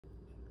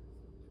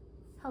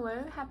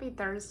Hello, happy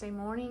Thursday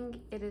morning.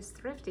 It is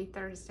Thrifty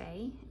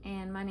Thursday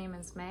and my name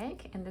is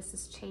Meg and this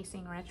is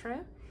Chasing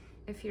Retro.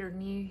 If you're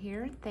new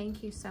here,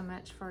 thank you so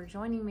much for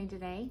joining me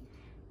today.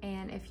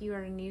 And if you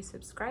are a new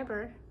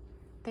subscriber,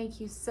 thank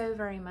you so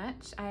very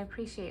much. I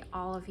appreciate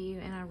all of you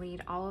and I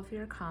read all of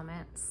your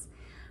comments.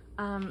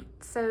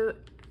 So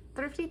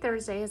Thrifty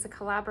Thursday is a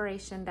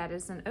collaboration that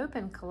is an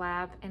open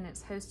collab and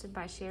it's hosted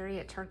by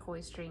Sheree at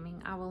Turquoise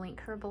Dreaming. I will link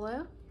her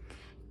below.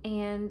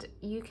 And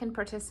you can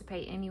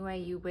participate any way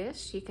you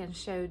wish. You can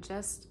show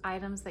just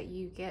items that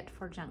you get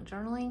for junk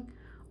journaling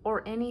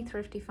or any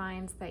thrifty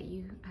finds that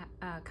you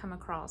come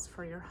across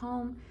for your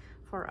home,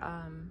 for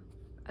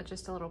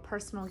just a little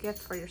personal gift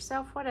for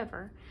yourself,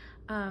 whatever.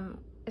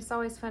 It's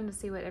always fun to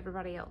see what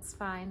everybody else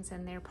finds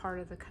in their part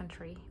of the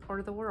country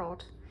or the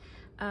world.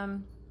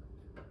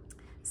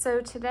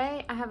 So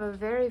today I have a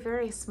very,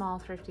 very small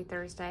Thrifty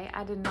Thursday.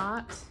 I did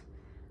not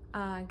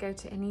go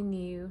to any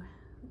new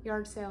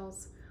yard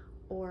sales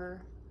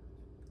or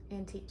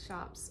antique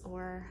shops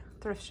or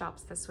thrift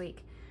shops this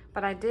week,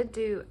 but I did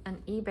do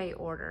an eBay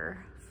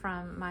order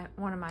from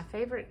one of my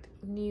favorite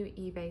new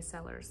eBay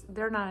sellers.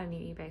 They're not a new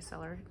eBay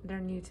seller, they're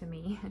new to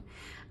me.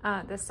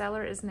 The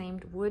seller is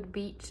named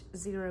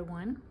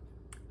Woodbeach01.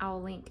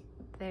 I'll link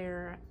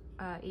their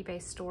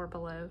eBay store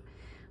below,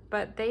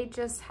 but they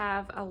just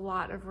have a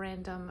lot of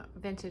random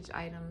vintage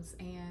items,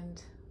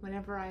 and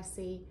whenever I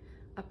see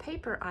a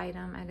paper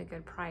item at a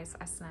good price,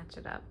 I snatch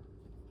it up.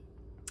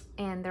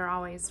 And they're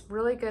always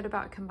really good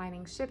about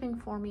combining shipping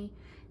for me,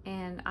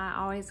 and I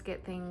always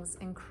get things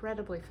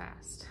incredibly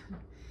fast.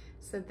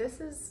 So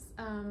this is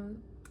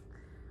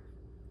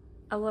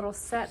a little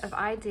set of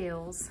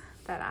ideals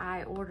that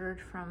I ordered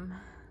from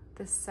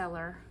this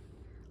seller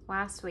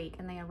last week,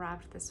 and they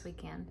arrived this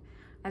weekend.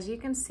 As you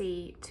can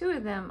see, two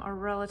of them are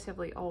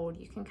relatively old.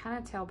 You can kind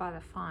of tell by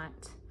the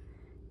font,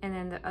 and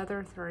then the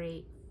other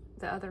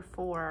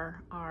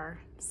four are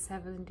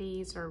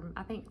 70s or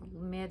I think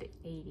mid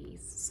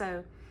 80s.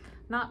 So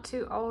not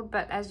too old,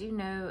 but as you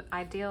know,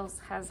 Ideals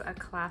has a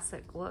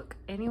classic look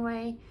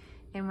anyway,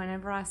 and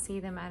whenever I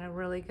see them at a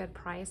really good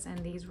price,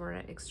 and these were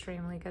at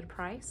extremely good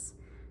price,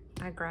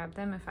 I grab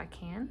them if I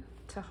can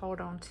to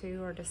hold on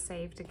to or to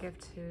save to give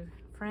to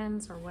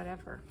friends or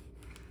whatever.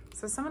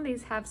 So some of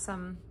these have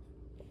some,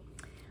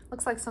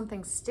 looks like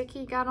something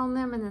sticky got on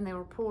them and then they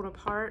were pulled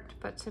apart,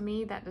 but to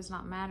me that does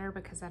not matter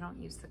because I don't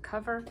use the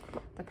cover.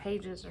 The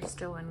pages are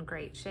still in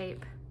great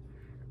shape.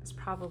 That's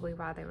probably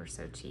why they were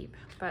so cheap,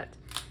 but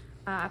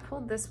I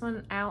pulled this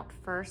one out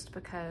first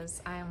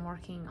because I am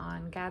working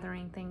on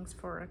gathering things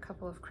for a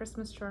couple of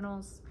Christmas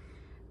journals.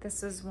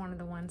 This is one of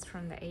the ones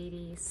from the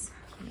 80s.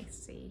 Let me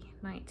see,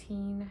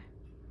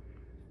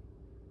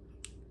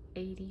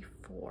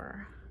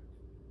 1984.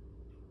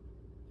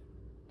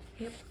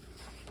 Yep.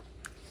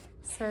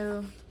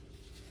 So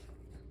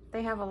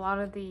they have a lot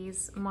of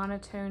these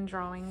monotone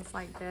drawings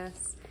like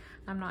this.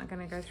 I'm not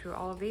gonna go through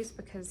all of these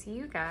because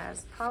you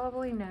guys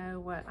probably know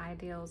what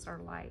Ideals are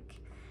like.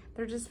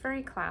 They're just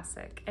very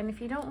classic. And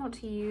if you don't want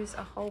to use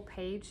a whole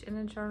page in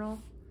a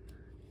journal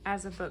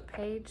as a book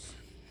page,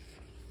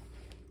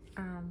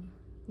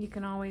 you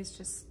can always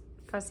just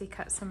fussy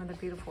cut some of the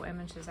beautiful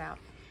images out.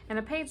 And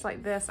a page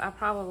like this, I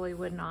probably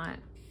would not.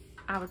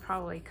 I would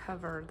probably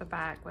cover the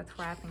back with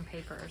wrapping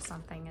paper or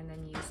something and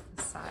then use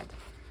the side.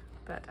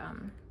 But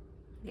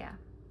yeah,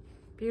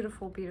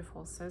 beautiful,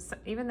 beautiful. So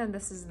even though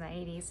this is in the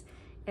 80s,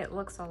 it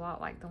looks a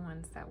lot like the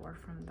ones that were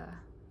from the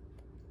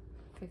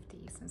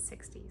 50s and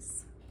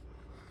 60s.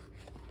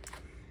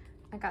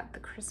 I got the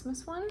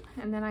Christmas one,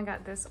 and then I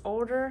got this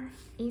older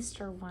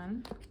Easter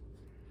one.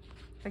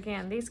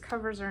 Again, these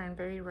covers are in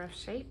very rough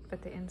shape,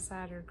 but the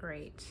inside are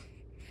great.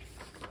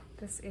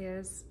 This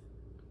is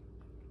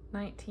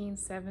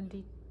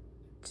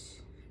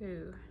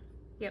 1972.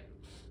 Yep,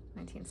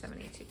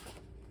 1972.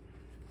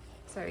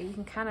 So you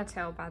can kind of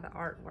tell by the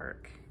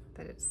artwork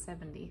that it's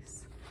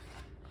 70s.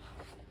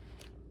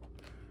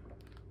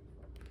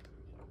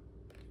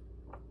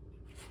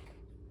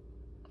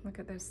 Look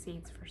at those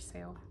seeds for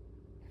sale.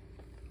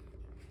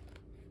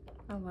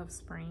 I love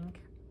spring.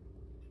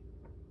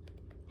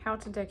 How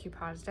to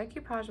decoupage.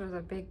 Decoupage was a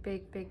big,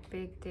 big, big,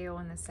 big deal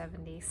in the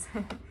 70s.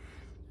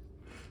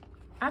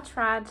 I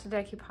tried to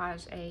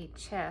decoupage a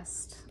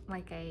chest,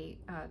 like a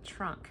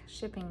trunk,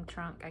 shipping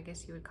trunk, I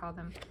guess you would call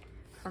them,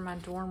 for my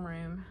dorm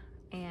room,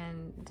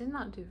 and did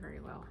not do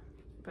very well,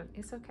 but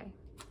it's okay.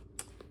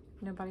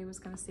 Nobody was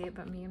gonna see it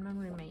but me and my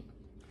roommate.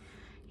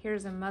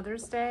 Here's a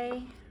Mother's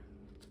Day.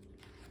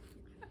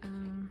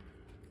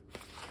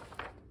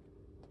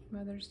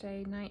 Mother's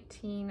Day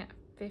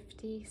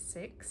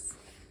 1956.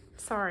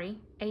 Sorry,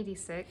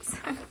 86.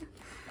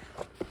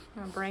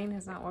 My brain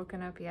has not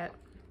woken up yet.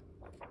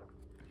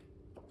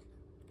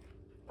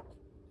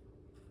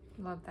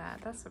 Love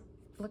that.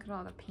 Look at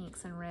all the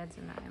pinks and reds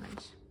in that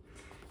image.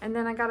 And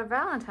then I got a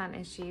Valentine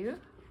issue,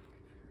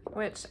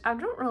 which I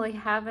don't really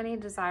have any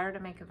desire to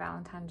make a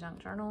Valentine junk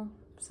journal.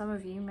 Some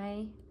of you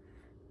may.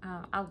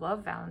 I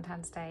love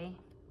Valentine's Day.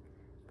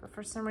 But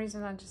for some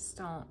reason, I just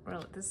don't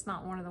really, this is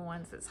not one of the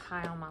ones that's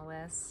high on my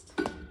list,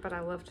 but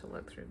I love to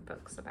look through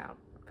books about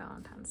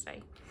Valentine's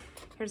Day.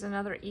 Here's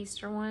another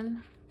Easter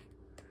one.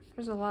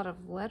 There's a lot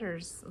of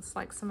letters. It's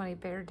like somebody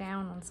bear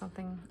down on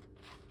something.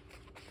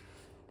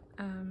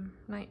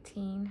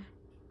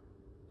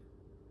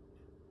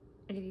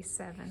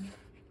 1987.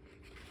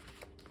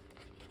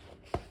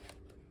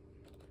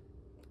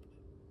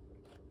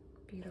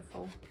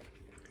 Beautiful.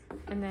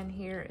 And then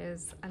here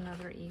is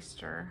another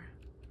Easter,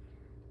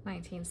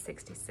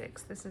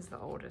 1966. This is the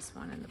oldest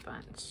one in the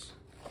bunch.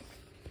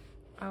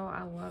 Oh,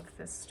 I love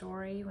this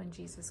story, when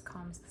Jesus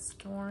calms the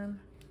storm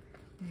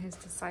and his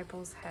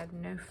disciples had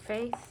no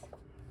faith.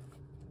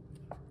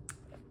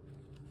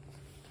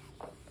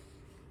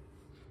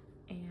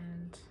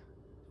 And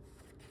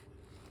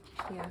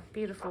yeah,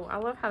 beautiful. I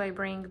love how they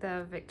bring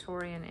the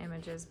Victorian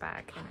images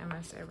back in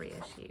almost every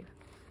issue.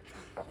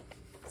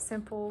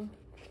 Simple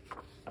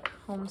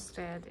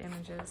homestead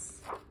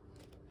images.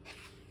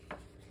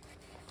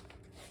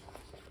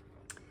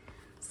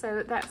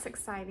 So that's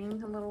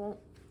exciting, a little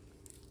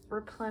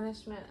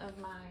replenishment of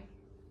my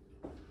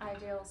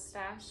ideal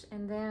stash.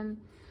 And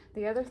then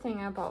the other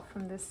thing I bought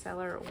from this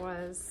seller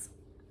was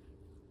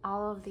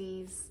all of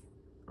these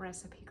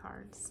recipe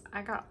cards.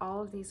 I got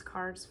all of these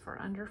cards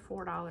for under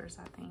 $4,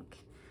 I think.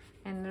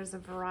 And there's a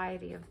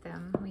variety of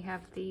them. We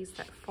have these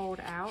that fold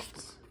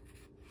out.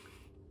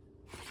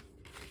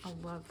 I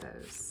love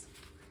those.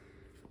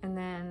 And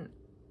then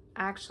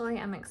actually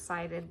I'm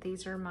excited.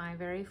 These are my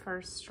very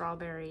first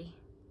strawberry.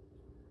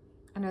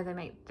 I know they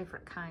make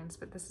different kinds,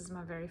 but this is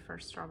my very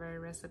first strawberry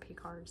recipe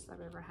cards that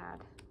I've ever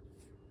had.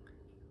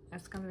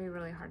 It's going to be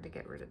really hard to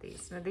get rid of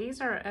these. Now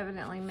these are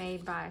evidently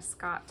made by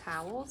Scott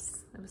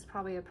Towels. It was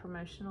probably a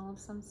promotional of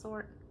some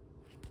sort.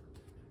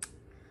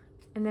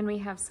 And then we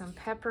have some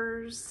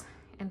peppers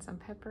and some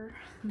pepper.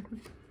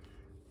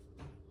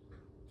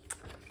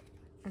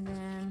 And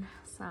then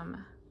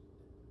some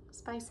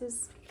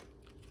spices.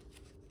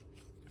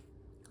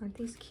 Aren't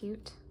these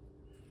cute?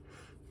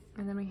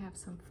 And then we have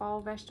some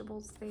fall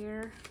vegetables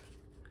there.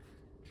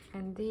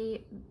 And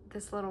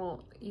this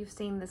little, you've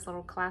seen this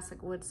little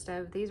classic wood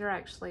stove. These are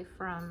actually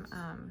from,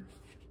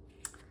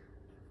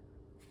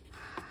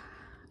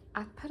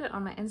 I put it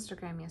on my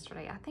Instagram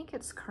yesterday. I think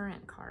it's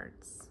Current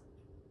Cards.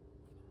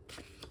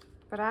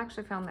 But I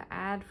actually found the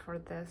ad for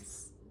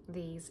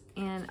these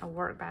in a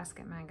Work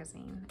Basket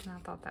magazine. And I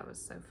thought that was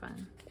so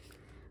fun.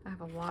 I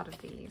have a lot of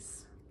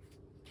these.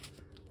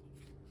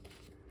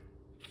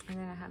 And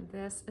then I have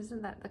this.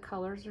 Isn't that, the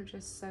colors are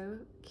just so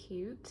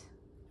cute.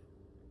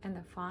 And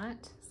the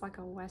font, it's like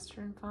a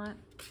Western font.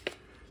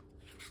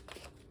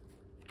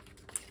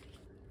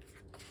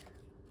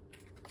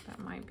 That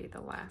might be the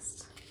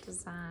last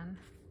design.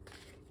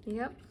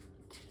 Yep.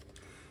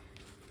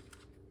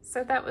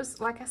 So that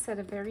was, like I said,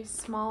 a very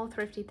small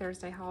Thrifty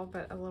Thursday haul,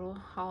 but a little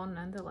haul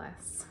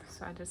nonetheless.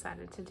 So I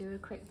decided to do a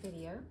quick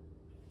video.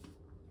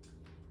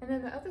 And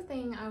then the other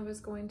thing I was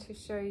going to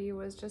show you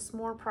was just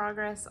more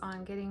progress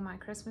on getting my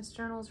Christmas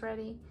journals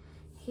ready.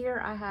 Here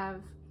I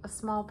have a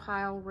small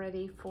pile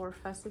ready for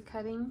fussy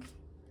cutting.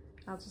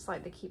 I'll just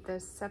like to keep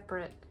those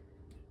separate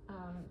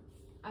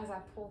as I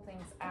pull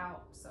things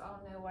out, so I'll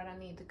know what I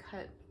need to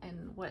cut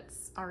and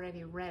what's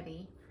already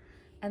ready.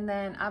 And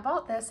then I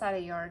bought this at a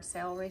yard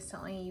sale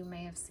recently. You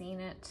may have seen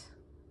it,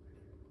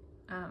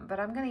 but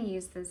I'm going to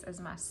use this as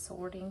my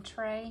sorting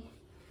tray.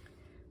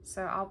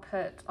 So I'll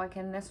put, like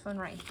in this one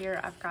right here,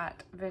 I've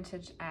got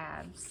vintage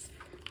ads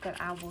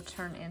that I will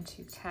turn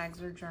into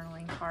tags or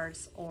journaling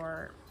cards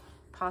or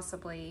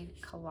possibly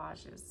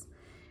collages.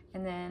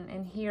 And then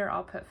in here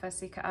I'll put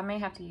fussy cut. I may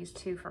have to use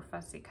 2 for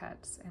fussy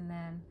cuts, and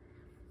then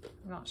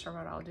I'm not sure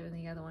what I'll do in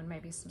the other one,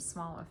 maybe some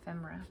small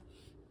ephemera.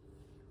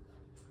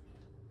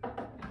 And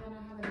then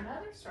I have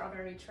another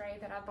strawberry tray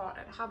that I bought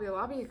at Hobby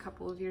Lobby a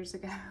couple of years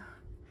ago.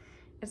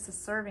 It's a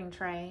serving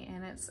tray,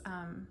 and it's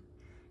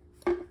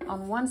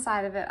on one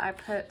side of it I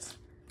put,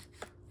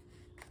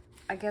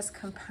 I guess,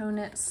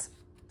 components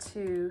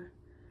to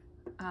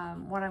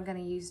what I'm going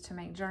to use to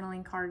make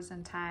journaling cards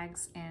and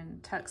tags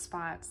and tuck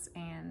spots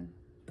and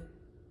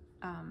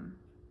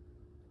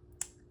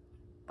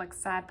like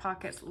side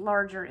pockets,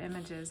 larger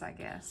images, I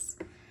guess.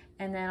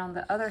 And then on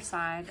the other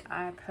side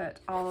I put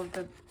all of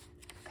the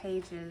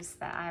pages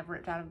that I've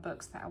ripped out of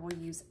books that I will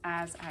use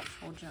as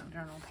actual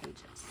journal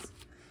pages.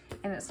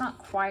 And it's not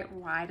quite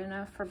wide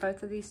enough for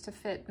both of these to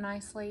fit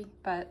nicely,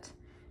 but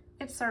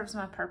it serves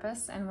my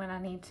purpose. And when I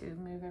need to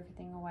move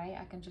everything away,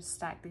 I can just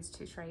stack these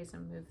 2 trays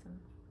and move them.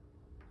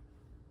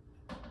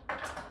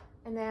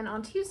 And then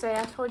on Tuesday,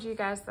 I told you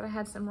guys that I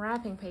had some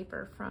wrapping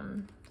paper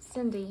from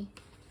Cindy,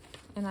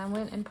 and I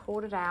went and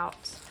pulled it out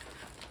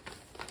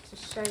to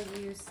show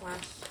you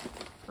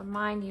 /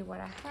 remind you what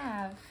I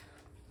have.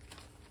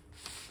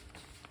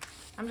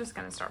 I'm just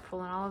gonna start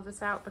pulling all of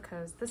this out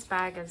because this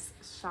bag is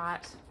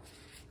shot,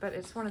 but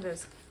it's one of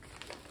those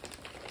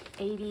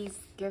 80s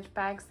gift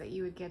bags that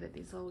you would get at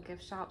these little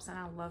gift shops, and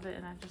I love it,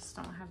 and I just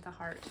don't have the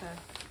heart to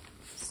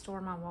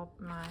store my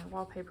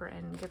wallpaper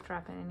and gift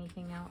wrap and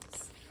anything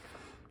else.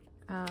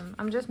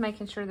 I'm just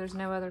making sure there's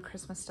no other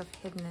Christmas stuff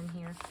hidden in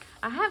here.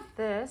 I have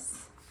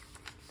this.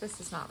 This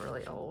is not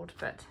really old,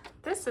 but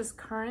this is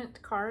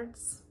Current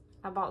Cards.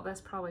 I bought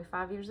this probably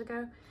 5 years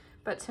ago,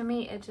 but to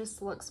me, it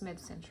just looks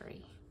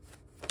mid-century.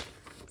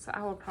 So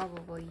I will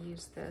probably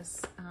use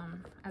this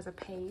as a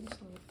page.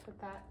 Let me put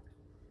that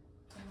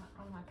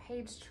on my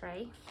page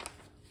tray.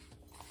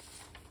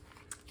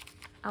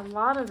 A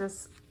lot of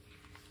this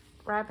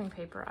wrapping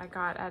paper I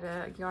got at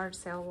a yard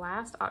sale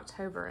last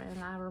October,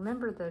 and I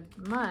remember the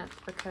month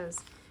because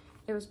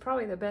it was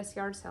probably the best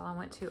yard sale I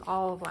went to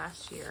all of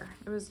last year.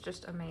 It was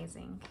just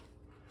amazing.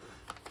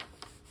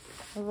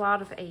 A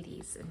lot of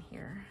 80s in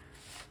here.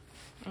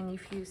 And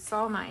if you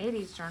saw my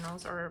 80s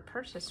journals or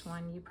purchased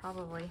one, you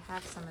probably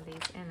have some of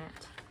these in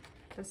it.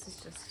 This is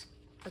just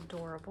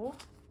adorable.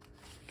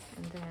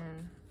 And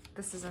then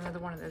this is another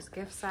one of those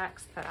gift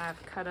sacks that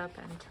I've cut up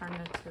and turned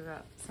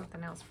into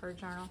something else for a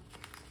journal.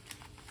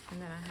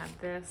 And then I have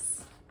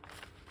this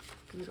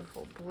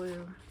beautiful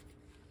blue,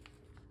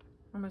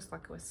 almost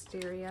like a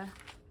wisteria.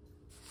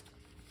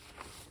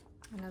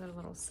 Another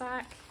little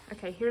sack.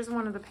 Okay, here's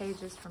one of the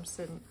pages from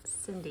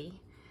Cindy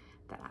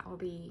that I will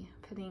be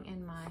putting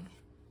in my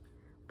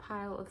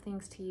pile of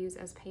things to use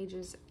as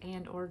pages,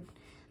 and or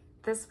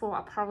this will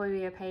probably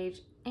be a page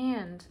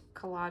and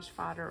collage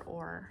fodder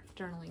or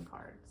journaling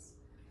cards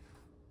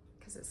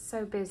because it's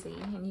so busy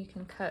and you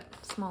can cut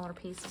smaller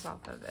pieces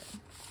off of it.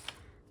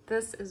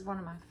 This is one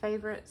of my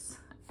favorites.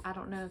 I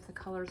don't know if the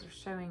colors are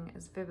showing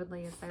as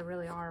vividly as they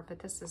really are, but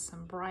this is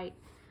some bright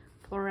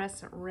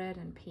fluorescent red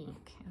and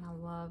pink, and I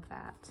love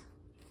that.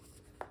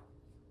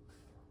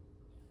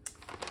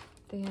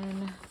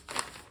 Then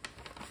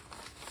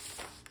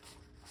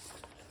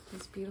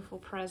these beautiful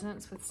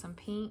presents with some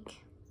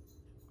pink.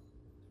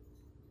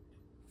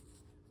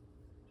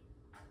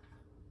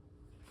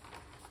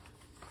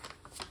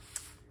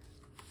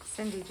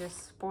 Cindy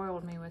just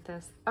spoiled me with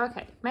this.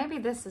 Okay, maybe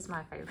this is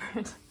my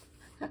favorite.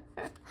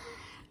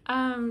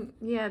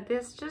 Yeah,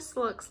 this just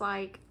looks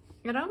like,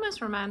 it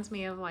almost reminds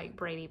me of like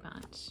Brady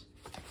Bunch.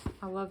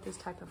 I love this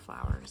type of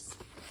flowers.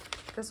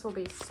 This will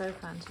be so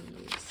fun to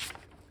use.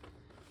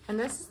 And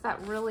this is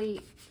that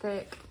really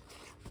thick,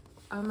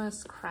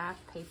 almost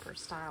craft paper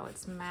style.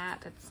 It's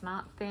matte, it's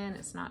not thin,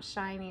 it's not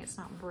shiny, it's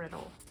not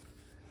brittle.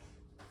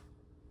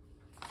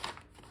 I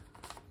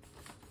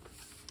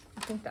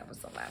think that was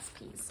the last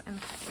piece. And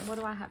okay, what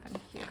do I have in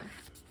here?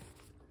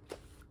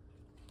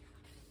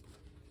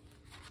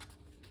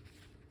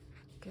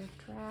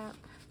 Gift wrap.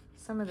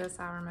 Some of this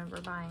I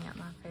remember buying at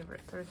my favorite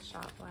thrift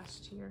shop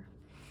last year.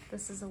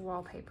 This is a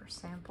wallpaper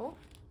sample.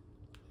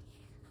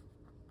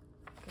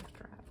 Gift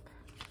wrap.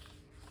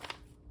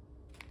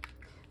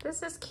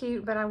 This is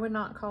cute, but I would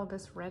not call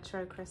this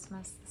retro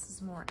Christmas. This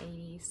is more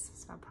 80s,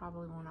 so I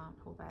probably will not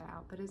pull that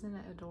out, but isn't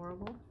it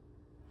adorable?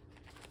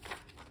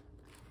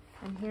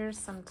 And here's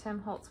some Tim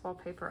Holtz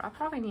wallpaper. I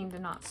probably need to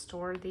not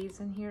store these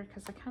in here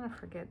because I kind of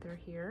forget they're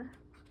here.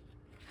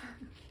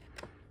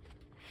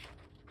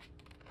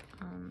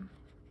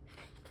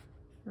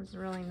 There's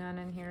really none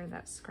in here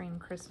that scream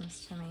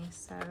Christmas to me,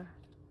 so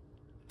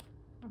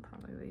I'll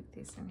probably leave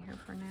these in here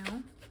for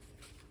now.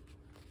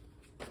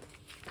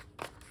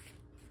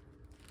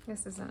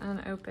 This is an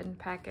unopened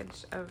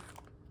package of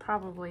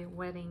probably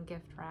wedding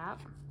gift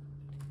wrap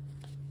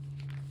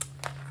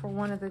for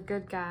one of the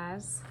good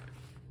guys.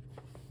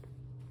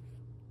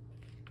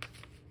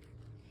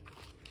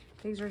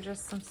 These are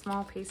just some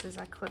small pieces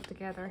I clipped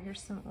together.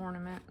 Here's some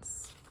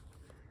ornaments.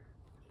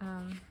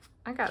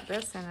 I got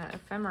this in an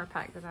ephemera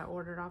pack that I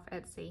ordered off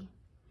Etsy,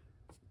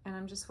 and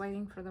I'm just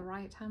waiting for the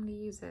right time to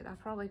use it. I'll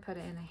probably put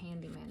it in a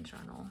handyman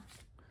journal.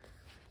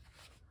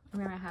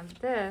 I'm gonna have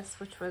this,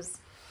 which was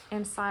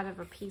inside of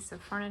a piece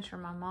of furniture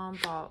my mom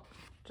bought,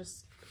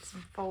 just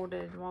some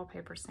folded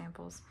wallpaper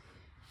samples.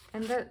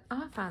 And that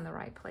I'll find the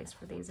right place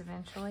for these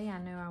eventually. I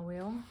know I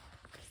will,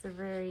 because they're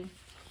very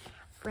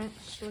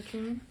French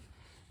looking.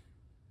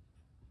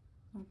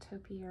 Little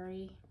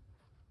topiary.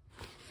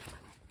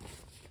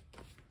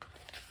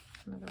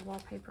 Another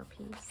wallpaper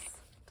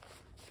piece.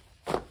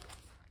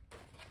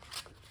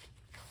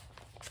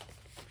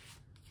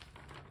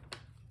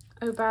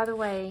 Oh, by the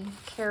way,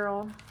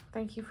 Carol,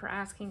 thank you for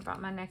asking about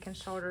my neck and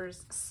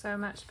shoulders. So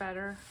much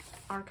better.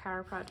 Our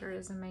chiropractor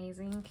is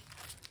amazing.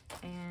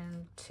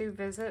 And 2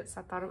 visits.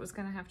 I thought it was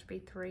going to have to be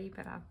 3,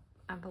 but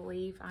I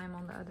believe I'm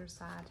on the other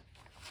side.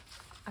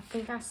 I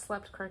think I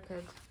slept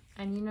crooked.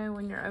 And you know,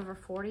 when you're over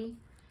 40,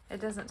 it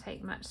doesn't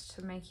take much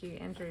to make you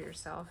injure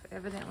yourself.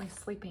 Evidently,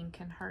 sleeping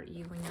can hurt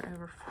you when you're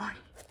over 40.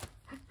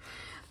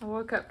 I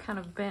woke up kind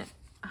of bent,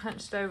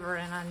 hunched over,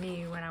 and I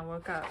knew when I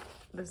woke up,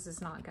 this is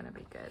not going to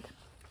be good.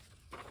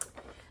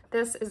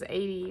 This is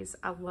 80s.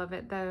 I love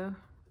it, though.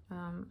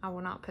 I will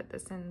not put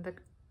this in the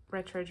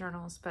retro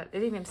journals, but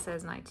it even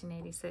says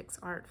 1986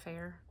 art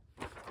fair.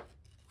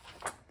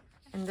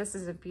 And this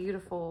is a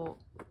beautiful,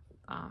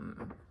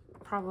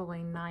 probably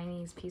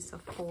 90s piece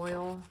of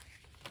foil,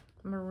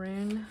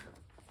 maroon.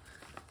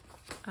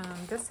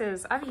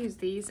 I've used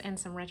these in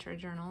some retro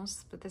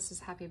journals, but this is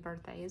Happy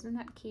Birthday. Isn't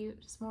that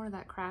cute? Just more of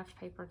that craft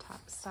paper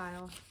type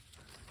style.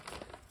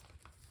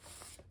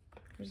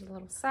 Here's a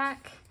little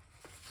sack.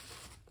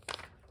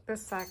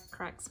 This sack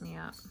cracks me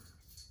up.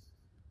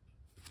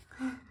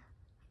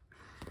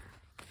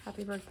 Happy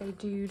Happy birthday,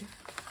 dude.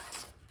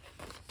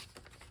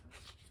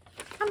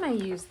 I may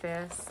use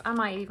this. I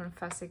might even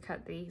fussy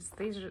cut these.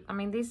 These are, I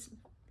mean, these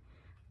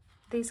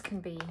can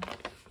be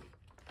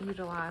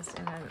utilized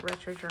in a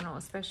retro journal,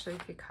 especially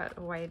if you cut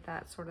away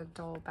that sort of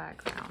dull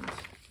background.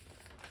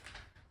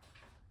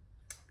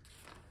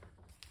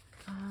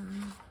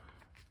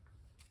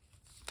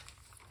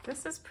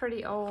 This is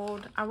pretty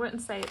old. I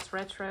wouldn't say it's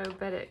retro,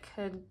 but it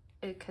could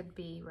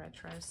be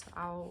retro. So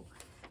I'll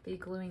be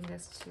gluing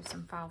this to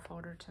some file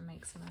folder to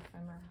make some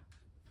ephemera.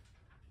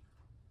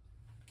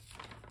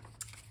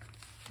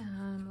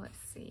 Let's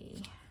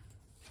see.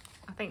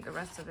 I think the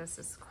rest of this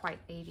is quite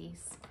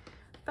 80s,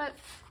 but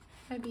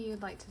maybe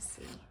you'd like to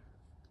see.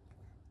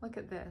 Look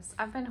at this.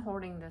 I've been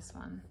hoarding this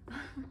one.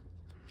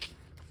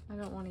 I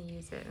don't want to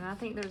use it. And I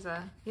think there's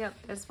a, yep,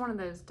 it's one of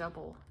those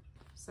double.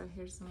 So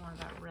here's some more of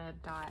that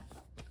red dot.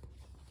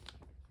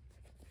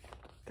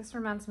 This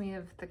reminds me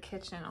of the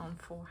kitchen on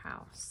Full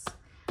House.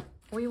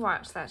 We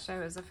watched that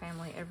show as a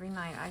family every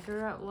night. I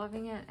grew up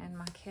loving it, and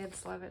my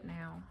kids love it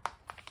now.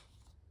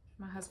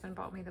 My husband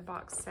bought me the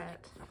box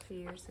set a few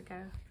years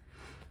ago.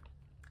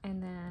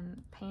 And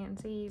then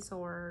pansies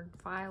or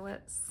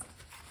violets.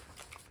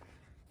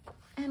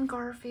 And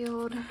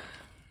Garfield.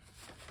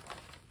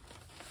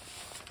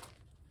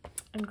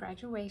 And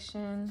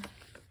graduation.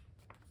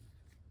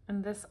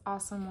 And this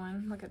awesome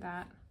one, look at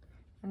that.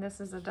 And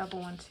this is a double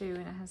one too,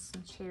 and it has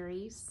some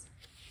cherries.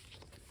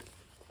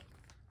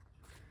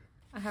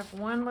 I have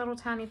one little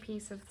tiny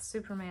piece of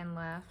Superman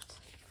left.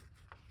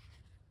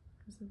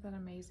 Isn't that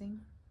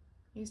amazing?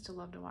 I used to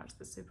love to watch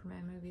the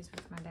Superman movies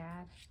with my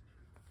dad.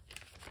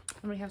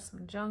 And we have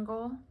some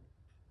Jungle.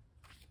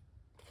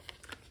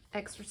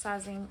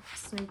 Exercising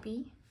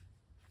Snoopy.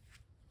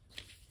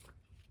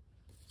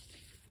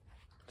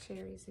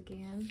 Cherries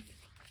again.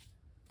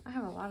 I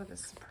have a lot of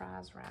this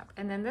surprise wrap.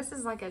 And then this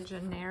is like a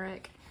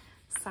generic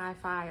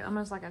sci-fi,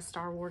 almost like a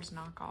Star Wars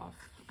knockoff.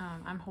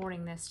 I'm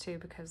hoarding this too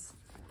because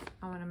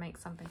I want to make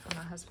something for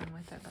my husband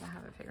with it, but I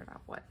haven't figured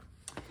out what.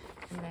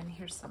 And then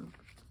here's some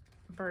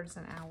birds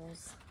and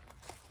owls.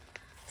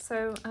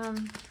 So,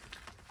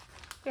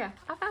 yeah,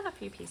 I found a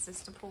few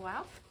pieces to pull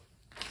out.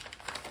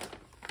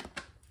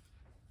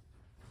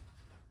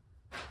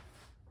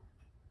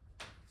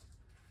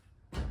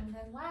 And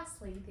then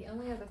lastly, the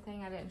only other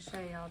thing I didn't show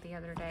y'all the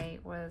other day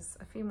was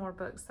a few more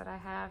books that I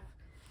have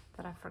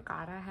that I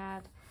forgot I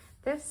had.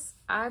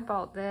 I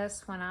bought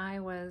this when I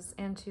was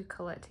into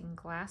collecting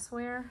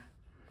glassware.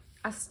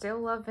 I still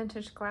love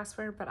vintage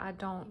glassware, but I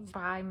don't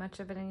buy much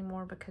of it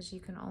anymore because you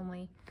can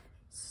only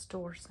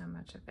store so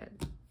much of it.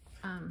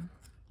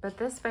 But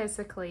this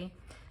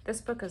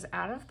book is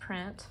out of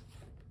print,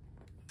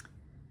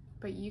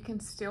 but you can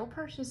still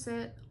purchase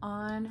it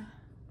on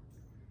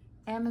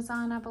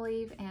Amazon, I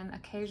believe, and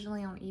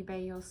occasionally on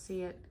eBay you'll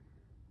see it.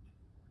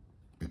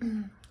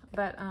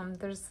 But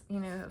there's,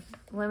 you know,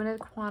 limited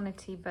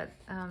quantity, but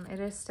it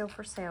is still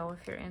for sale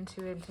if you're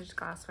into vintage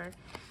glassware.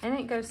 And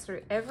it goes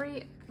through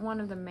every one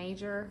of the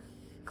major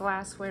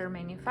glassware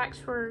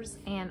manufacturers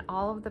and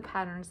all of the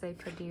patterns they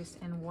produce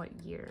in what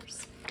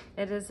years.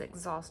 It is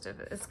exhaustive.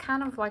 It's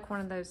kind of like one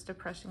of those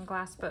Depression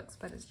glass books,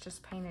 but it's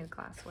just painted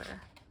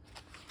glassware.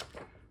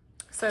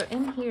 So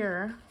in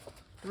here,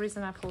 the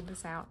reason I pulled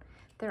this out,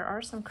 there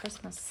are some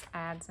Christmas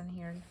ads in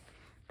here.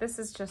 This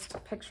is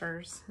just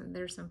pictures.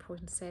 There's some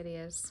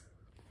poinsettias.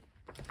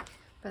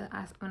 But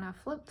when I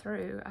flipped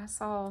through, I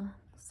saw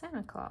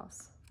Santa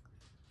Claus.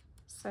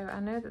 So I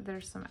know that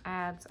there's some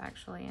ads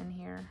actually in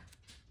here.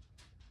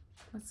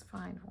 Let's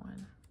find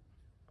one.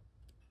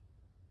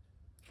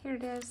 Here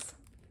it is.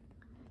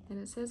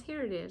 And it says,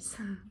 here it is.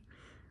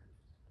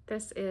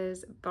 This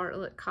is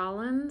Bartlett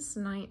Collins,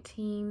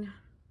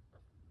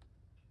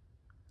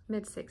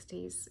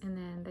 mid-60s. And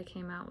then they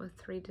came out with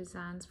 3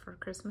 designs for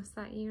Christmas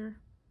that year.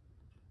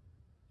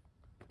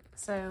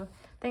 So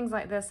things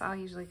like this I'll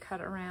usually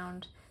cut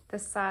around.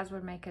 This size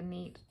would make a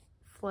neat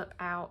flip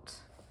out.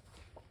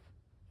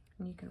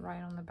 And you can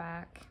write on the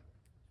back.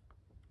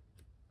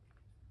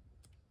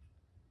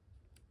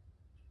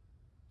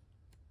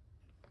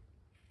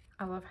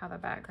 I love how the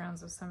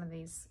backgrounds of some of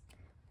these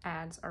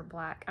ads are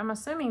black. I'm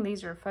assuming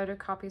these are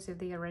photocopies of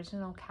the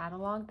original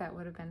catalog that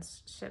would have been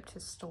shipped to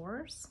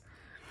stores.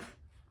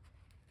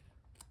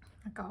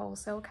 Like a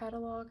wholesale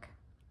catalog.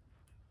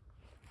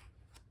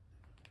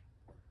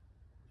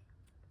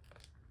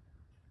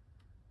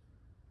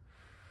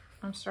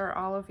 I'm sure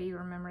all of you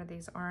remember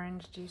these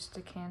orange juice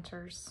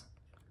decanters.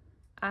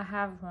 I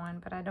have one,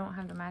 but I don't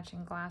have the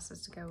matching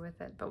glasses to go with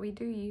it, but we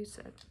do use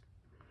it.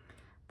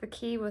 The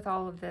key with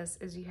all of this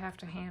is you have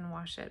to hand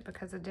wash it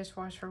because the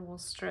dishwasher will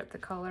strip the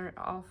color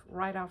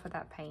right off of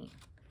that paint.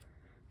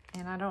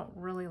 And I don't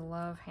really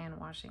love hand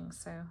washing,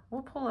 so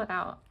we'll pull it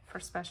out for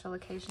special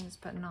occasions,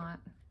 but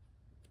not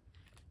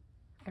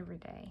every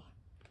day.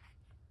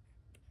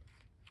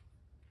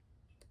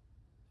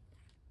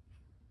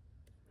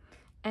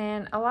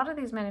 And a lot of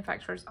these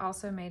manufacturers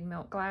also made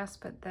milk glass,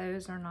 but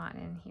those are not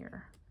in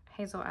here.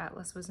 Hazel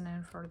Atlas was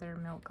known for their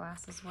milk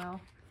glass as well,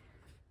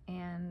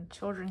 and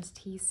children's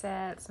tea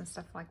sets and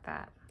stuff like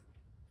that.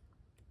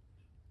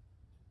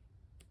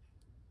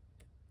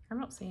 I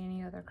don't see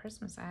any other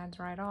Christmas ads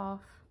right off.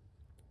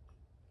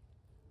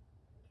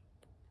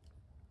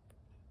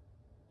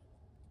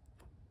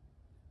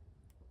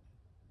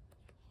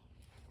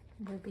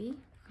 Libby.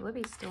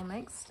 Libby still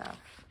makes stuff.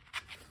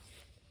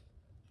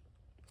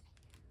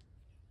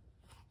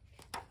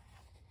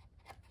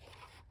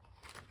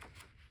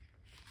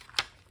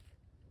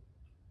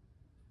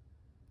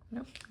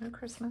 Nope, no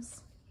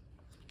Christmas.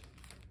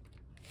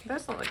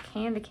 Those look like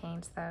candy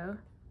canes though.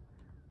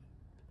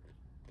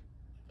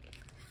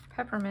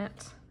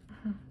 Peppermint.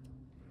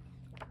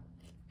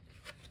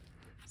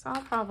 So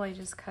I'll probably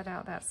just cut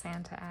out that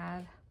Santa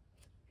ad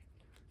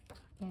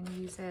and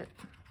use it.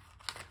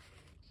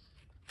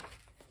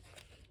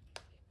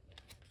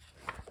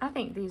 I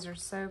think these are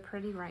so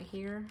pretty right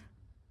here.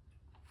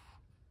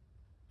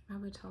 I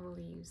would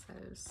totally use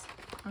those.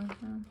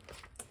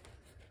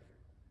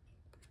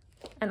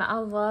 And I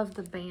love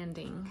the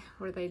banding,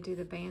 where they do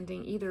the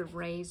banding, either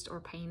raised or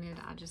painted.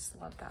 I just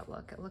love that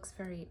look. It looks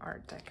very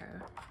Art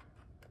Deco.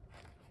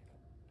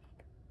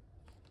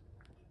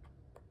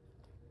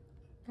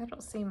 I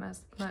don't see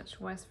much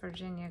West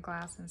Virginia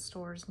glass in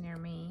stores near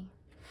me,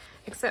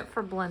 except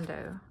for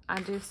Blendo. I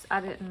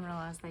didn't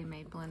realize they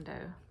made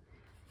Blendo.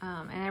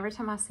 And every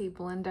time I see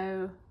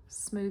Blendo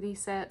smoothie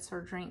sets or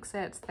drink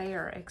sets, they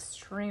are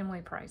extremely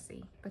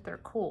pricey, but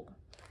they're cool.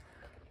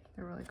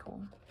 They're really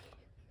cool.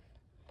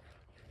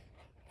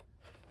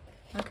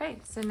 Okay,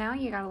 so now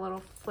you got a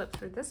little flip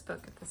through this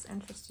book if this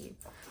interests you.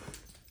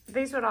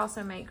 These would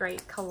also make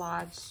great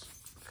collage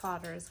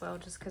fodder as well,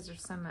 just because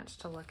there's so much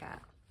to look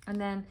at. And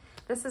then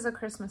this is a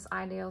Christmas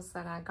Ideals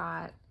that I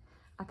got.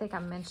 I think I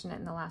mentioned it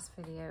in the last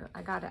video.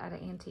 I got it at an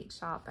antique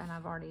shop and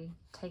I've already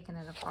taken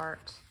it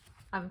apart.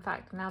 In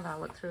fact, now that I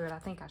look through it, I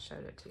think I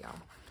showed it to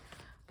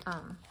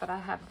y'all. But I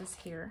have this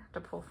here to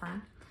pull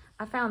from.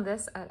 I found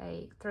this at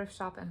a thrift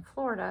shop in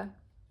Florida.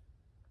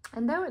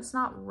 And though it's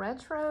not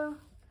retro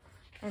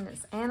and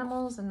it's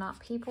animals and not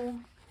people,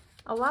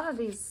 a lot of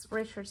these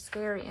Richard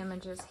Scarry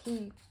images,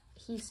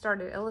 he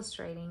started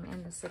illustrating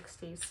in the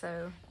 60s,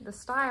 so the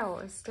style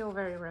is still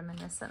very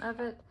reminiscent of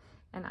it,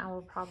 and I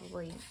will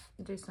probably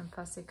do some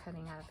fussy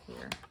cutting out of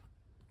here.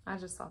 I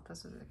just thought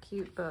this was a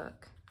cute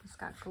book. It's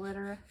got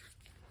glitter.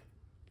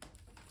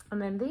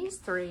 And then these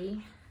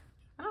three,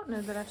 I don't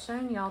know that I've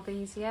shown y'all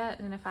these yet,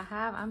 and if I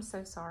have, I'm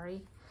so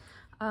sorry.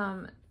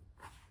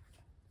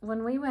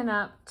 When we went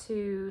up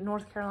to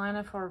North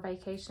Carolina for a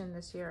vacation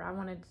this year, I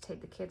wanted to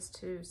take the kids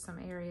to some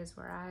areas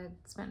where I had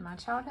spent my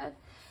childhood.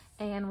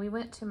 And we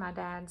went to my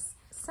dad's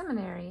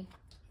seminary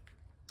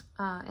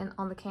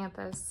on the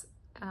campus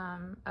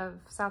of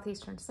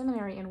Southeastern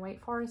Seminary in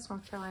Wake Forest,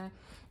 North Carolina.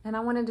 And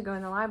I wanted to go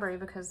in the library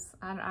because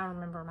I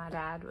remember my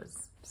dad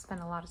spent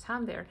a lot of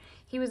time there.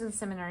 He was in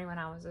seminary when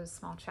I was a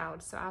small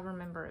child, so I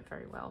remember it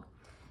very well.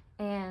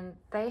 And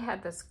they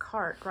had this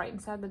cart right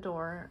inside the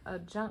door, a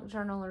junk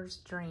journaler's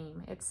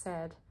dream. It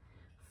said,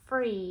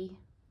 free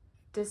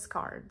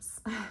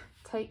discards.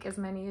 Take as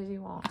many as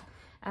you want.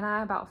 And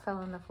I about fell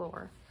on the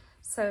floor.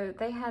 So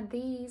they had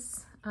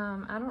these.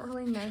 I don't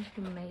really know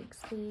who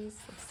makes these.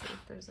 Let's see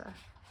if there's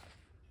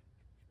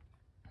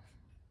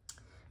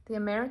the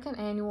American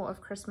Annual of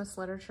Christmas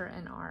Literature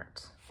and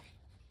Art.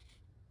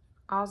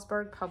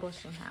 Osberg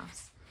Publishing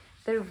House.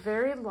 They're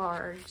very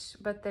large,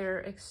 but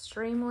they're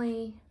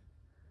extremely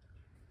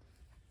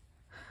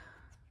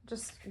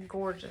just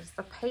gorgeous.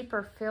 The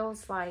paper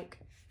feels like,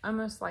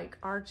 almost like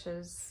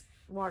Arch's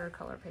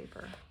watercolor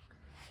paper.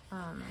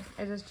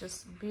 It is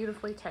just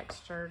beautifully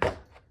textured.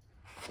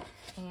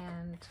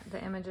 And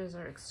the images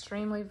are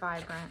extremely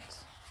vibrant.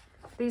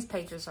 These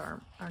pages are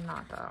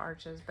not the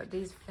Arches, but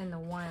these in the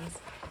ones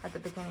at the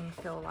beginning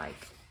feel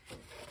like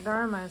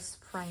they're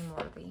almost frame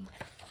worthy.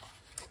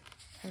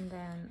 And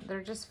then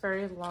they're just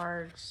very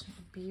large,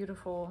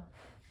 beautiful,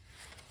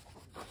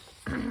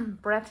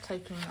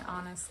 breathtaking,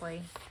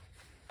 honestly,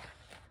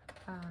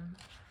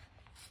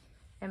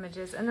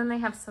 images. And then they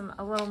have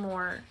a little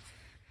more,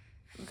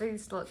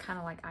 these look kind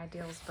of like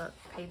Ideals book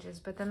pages,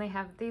 but then they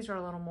have, these are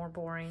a little more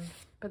boring,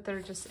 but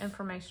they're just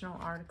informational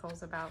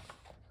articles about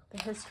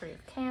the history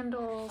of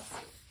candles.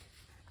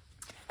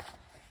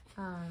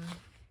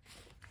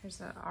 Here's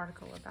an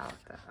article about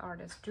the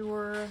artist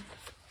Dürer.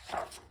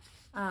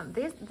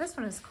 This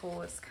one is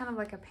cool. It's kind of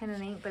like a pen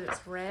and ink, but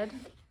it's red.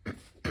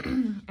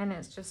 And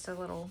it's just a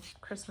little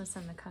Christmas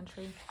in the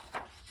country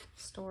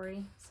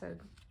story. So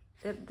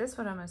this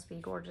would almost be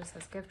gorgeous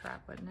as gift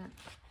wrap, wouldn't it?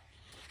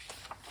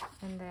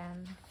 And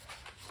then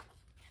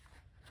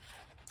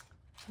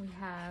we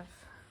have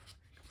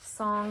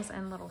songs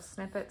and little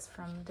snippets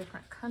from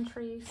different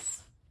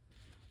countries,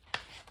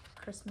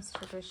 Christmas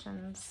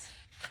traditions.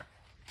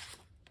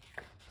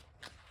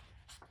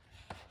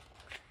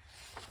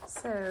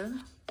 So,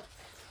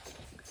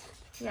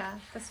 yeah,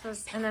 this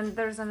was, and then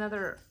there's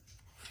another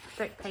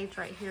thick page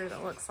right here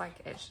that looks like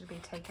it should be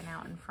taken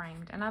out and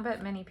framed. And I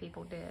bet many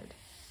people did,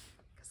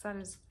 because that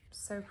is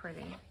so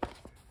pretty.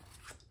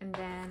 And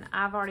then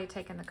I've already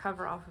taken the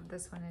cover off of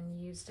this one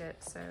and used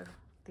it, so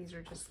these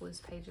are just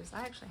loose pages.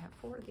 I actually have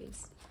 4 of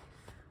these.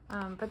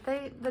 But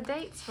the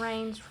dates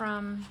range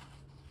from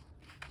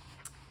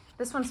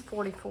This one's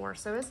 44,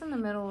 so it's in the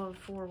middle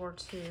of World War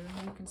II.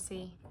 And you can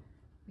see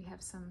we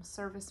have some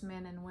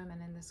servicemen and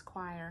women in this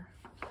choir.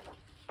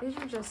 These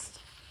are just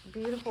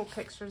beautiful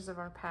pictures of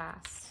our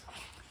past,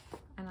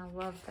 and I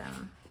love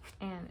them.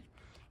 And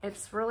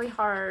it's really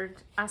hard.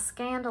 I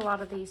scanned a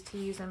lot of these to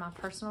use in my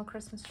personal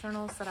Christmas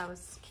journals that I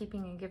was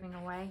keeping and giving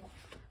away,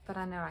 but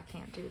I know I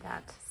can't do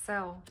that to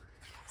sell.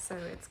 So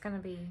it's going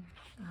to be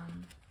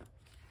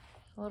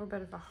a little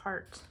bit of a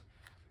heart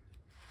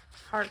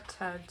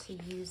tug to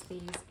use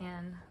these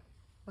in.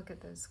 Look at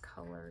those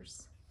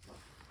colors.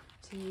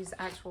 To use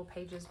actual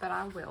pages, but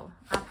I will.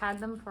 I've had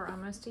them for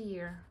almost a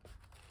year,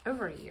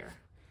 over a year,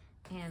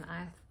 and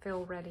I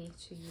feel ready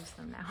to use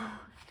them now.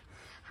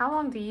 How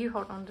long do you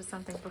hold on to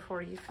something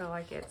before you feel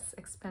like it's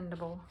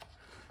expendable?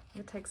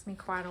 It takes me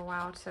quite a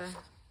while to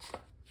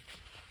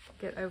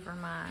get over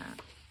my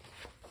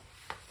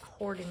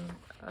hoarding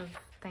of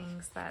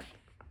things that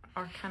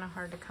are kind of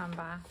hard to come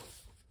by.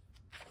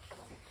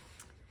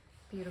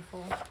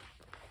 Beautiful.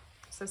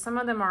 So some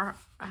of them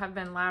have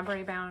been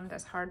library bound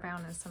as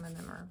hardbound, and some of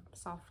them are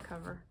soft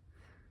cover.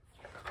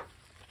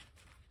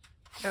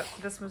 Oh,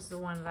 this was the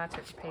one that I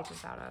took the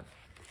pages out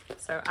of.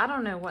 So I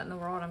don't know what in the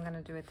world I'm going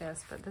to do with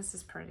this, but this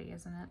is pretty,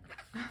 isn't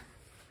it?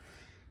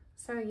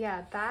 So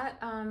yeah, that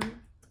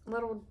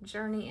little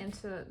journey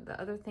into the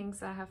other things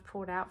that I have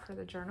pulled out for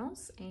the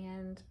journals,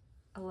 and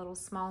a little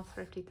small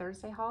Thrifty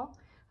Thursday haul.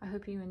 I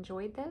hope you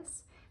enjoyed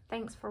this.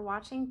 Thanks for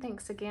watching.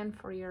 Thanks again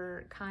for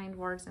your kind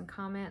words and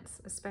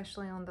comments,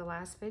 especially on the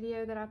last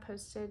video that I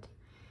posted.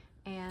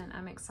 And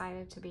I'm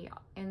excited to be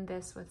in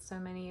this with so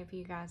many of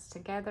you guys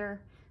together,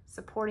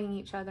 supporting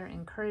each other,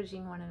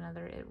 encouraging one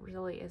another. It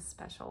really is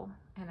special,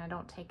 and I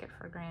don't take it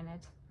for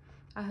granted.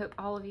 I hope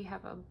all of you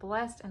have a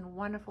blessed and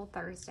wonderful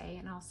Thursday,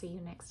 and I'll see you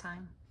next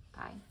time.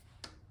 Bye.